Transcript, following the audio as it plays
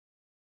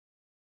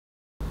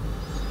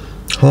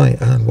Hi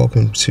and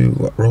welcome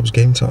to Rob's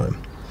Game Time.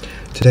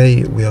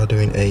 Today we are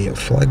doing a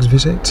FLGS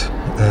visit.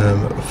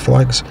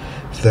 FLGS,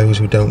 for those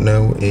who don't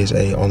know, is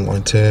an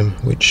online term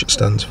which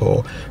stands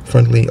for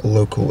Friendly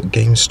Local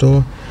Game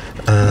Store,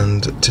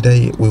 and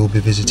today we will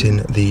be visiting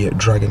the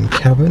Dragon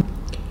Cavern.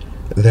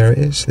 There it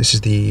is. This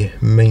is the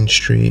main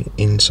street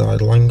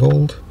inside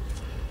Langold.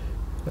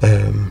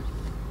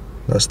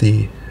 That's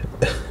the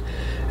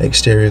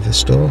exterior of the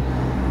store.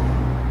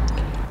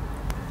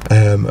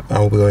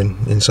 I'll be going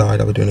inside.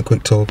 I'll be doing a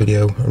quick tour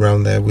video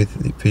around there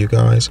for you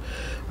guys,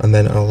 and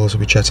then I'll also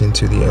be chatting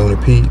to the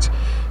owner Pete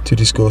to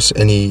discuss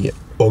any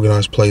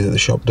organised play that the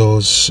shop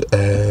does,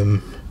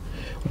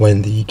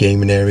 when the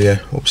gaming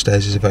area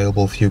upstairs is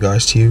available for you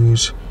guys to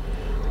use,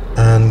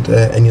 and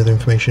any other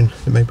information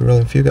that may be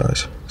relevant for you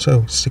guys.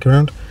 So stick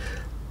around,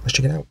 let's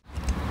check it out.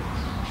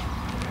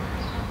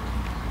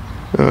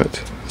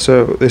 Alright,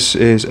 so this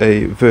is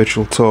a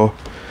virtual tour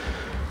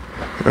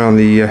around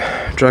the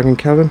Dragon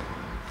Cavern.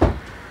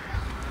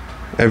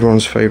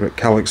 Everyone's favourite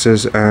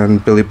calyxes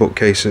and billy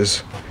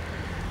bookcases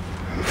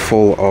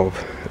full of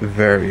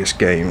various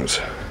games.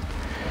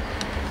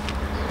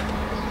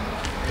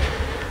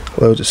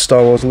 Loads of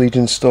Star Wars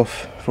Legion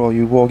stuff for all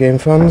you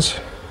wargame fans.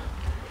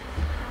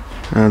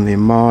 And the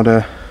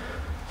Armada.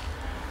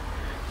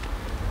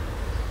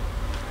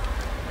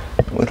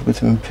 A little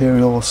bit of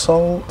Imperial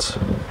Assault.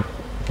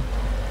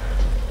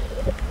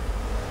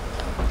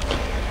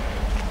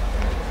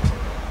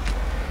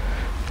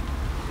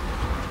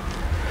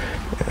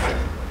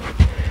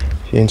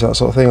 If you're into that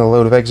sort of thing, a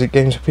load of exit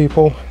games for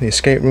people, the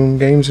escape room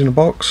games in a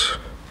box,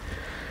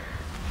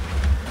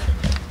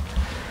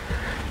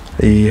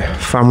 the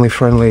family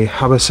friendly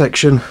Habba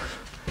section,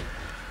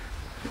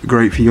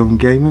 great for young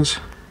gamers.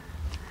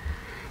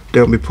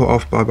 Don't be put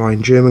off by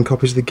buying German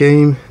copies of the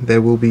game,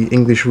 there will be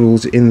English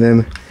rules in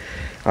them,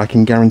 I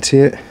can guarantee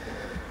it.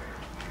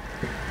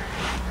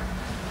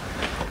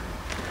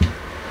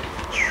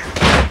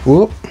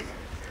 Whoop,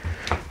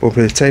 bump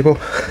into the table.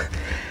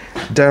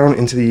 Down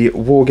into the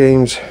war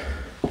games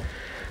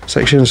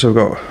section, so we've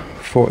got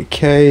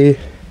 40k,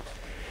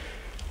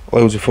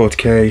 loads of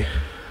 40k,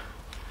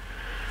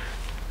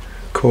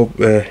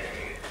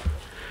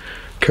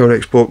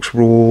 codex books,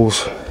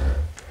 rules,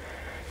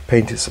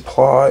 painted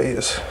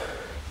supplies,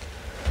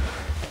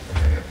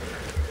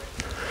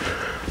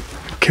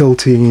 Kill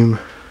Team,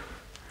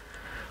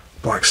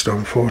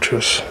 Blackstone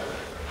Fortress,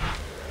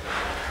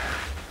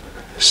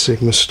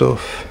 Sigma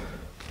stuff.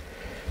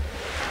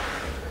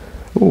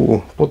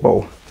 Ooh, Blood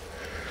Bowl.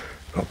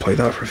 I'll play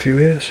that for a few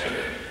years.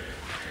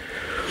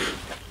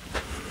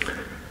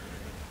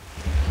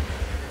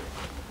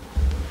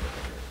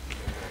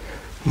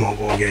 More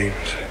war games.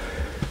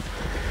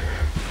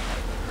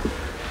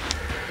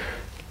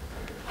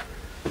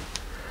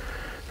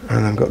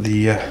 And I've got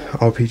the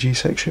RPG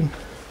section.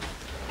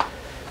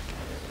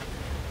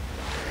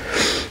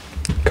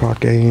 Card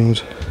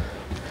games.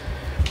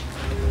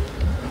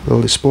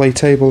 Little display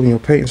table and your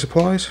painting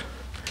supplies.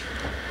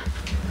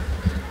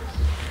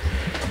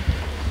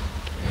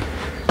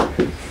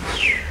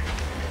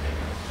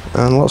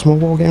 And lots more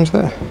war games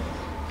there.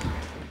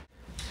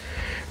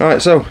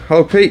 Alright, so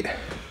hello Pete.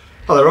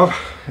 Hello Rob.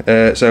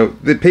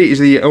 Pete is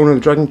the owner of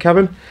the Dragon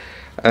Cavern,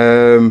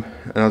 and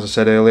as I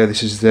said earlier,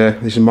 this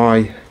is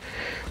my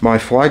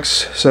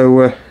FLGS.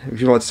 So if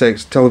you'd like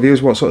to tell the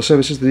viewers what sort of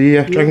services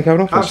the Dragon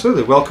Cavern offers.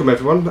 Absolutely, welcome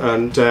everyone,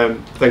 and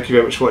thank you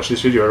very much for watching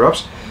this video,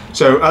 Robs.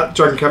 So at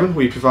Dragon Cavern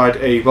we provide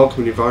a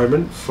welcoming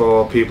environment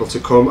for people to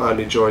come and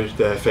enjoy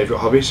their favourite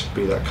hobbies,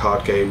 be that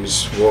card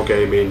games,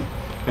 wargaming,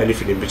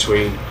 anything in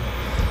between.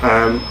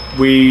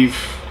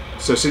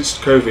 So since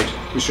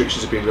COVID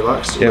restrictions have been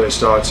relaxed, we're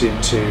starting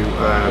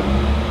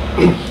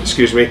to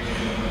excuse me,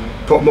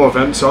 put more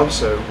events on.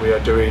 So we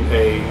are doing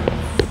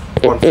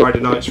on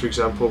Friday nights, for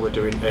example, we're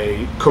doing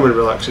a come and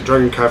relax at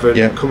Dragon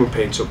Cavern, come and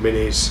paint up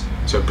minis.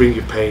 So bring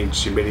your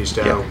paints, your minis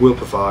down. We'll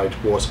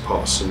provide water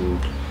pots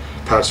and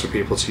pads for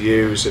people to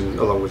use, and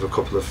along with a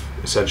couple of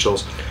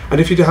essentials.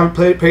 And if you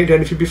haven't painted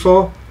anything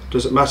before,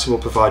 doesn't matter, we'll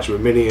provide you a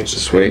mini and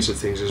some paints and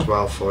things as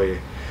well for you.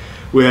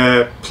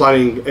 We're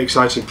planning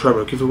exciting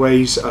promo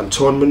giveaways and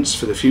tournaments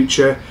for the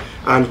future,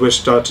 and we're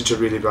starting to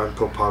really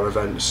ramp up our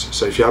events.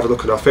 So if you have a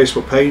look at our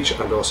Facebook page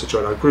and also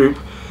join our group,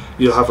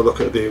 you'll have a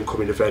look at the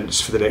incoming events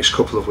for the next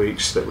couple of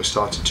weeks that we're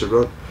starting to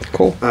run.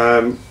 Cool.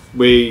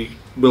 We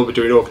will be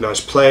doing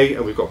organised play,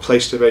 and we've got play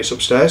surveys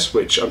upstairs,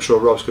 which I'm sure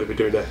Rob's going to be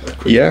doing a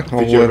quick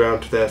video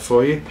around there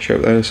for you. Show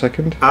it there in a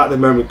second. At the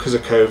moment, because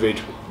of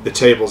COVID, the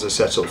tables are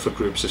set up for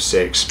groups of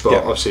 6, but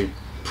obviously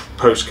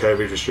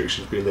post-COVID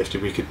restrictions being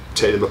lifted, we could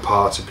take them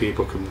apart and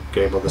people can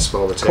game on the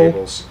smaller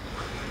tables.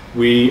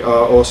 We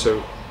are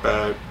also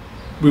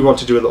we want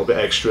to do a little bit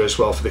extra as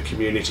well for the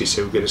community,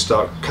 so we're going to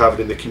start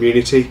carving in the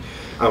community,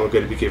 and we're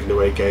going to be giving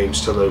away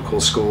games to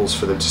local schools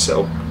for them to set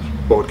up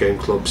board game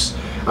clubs,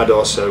 and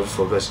also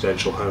for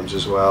residential homes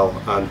as well.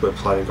 And we're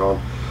planning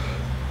on,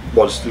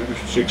 once the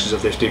restrictions are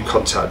lifted,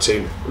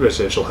 contacting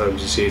residential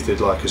homes to see if they'd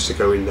like us to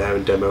go in there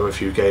and demo a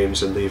few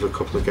games and leave a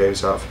couple of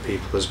games out for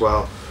people as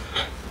well.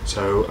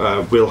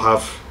 So we'll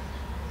have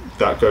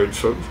that going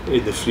for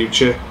in the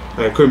future.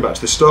 Coming back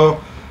to the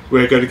store,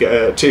 we're going to get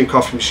a tea and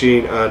coffee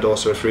machine and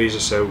also a freezer,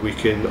 so we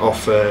can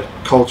offer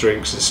cold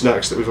drinks and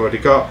snacks that we've already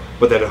got,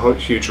 but then a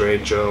huge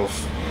range of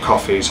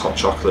coffees, hot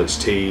chocolates,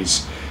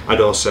 teas, and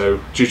also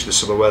due to the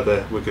summer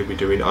weather, we're going to be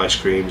doing ice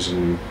creams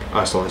and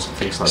ice lollies and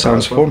things like that.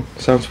 Sounds fun.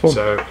 Sounds fun.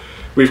 So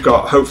we've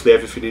got hopefully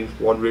everything in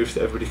one roof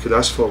that everybody could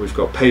ask for. We've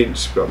got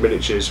paints, we've got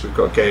miniatures, we've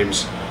got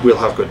games. We'll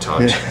have good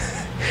times.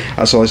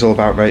 That's what it's all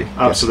about, mate.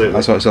 Absolutely.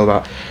 That's what it's all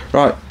about.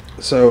 Right.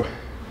 So.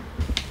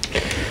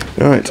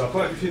 Right. So I'll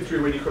put everything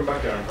through when you come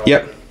back down.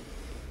 Yep.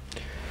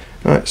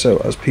 Right, so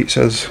as Pete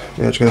says,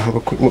 we're just going to have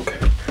a quick look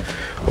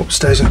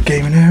upstairs at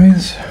gaming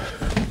areas.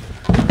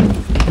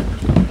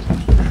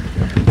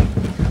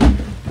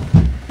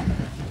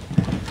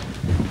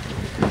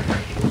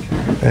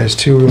 There's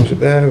 2 rooms up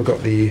there. We've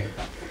got the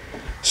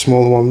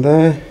smaller one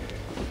there,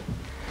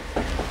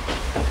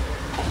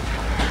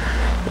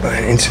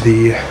 and into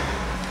the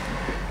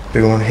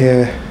bigger one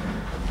here.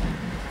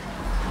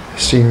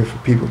 Scenery for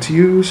people to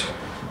use.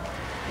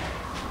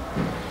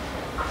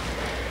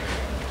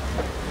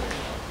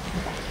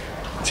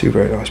 Two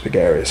very nice big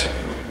areas.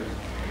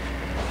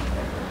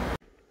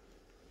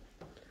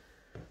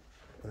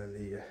 And then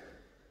the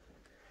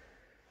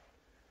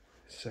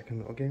second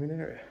little gaming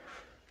area.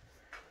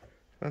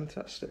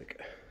 Fantastic.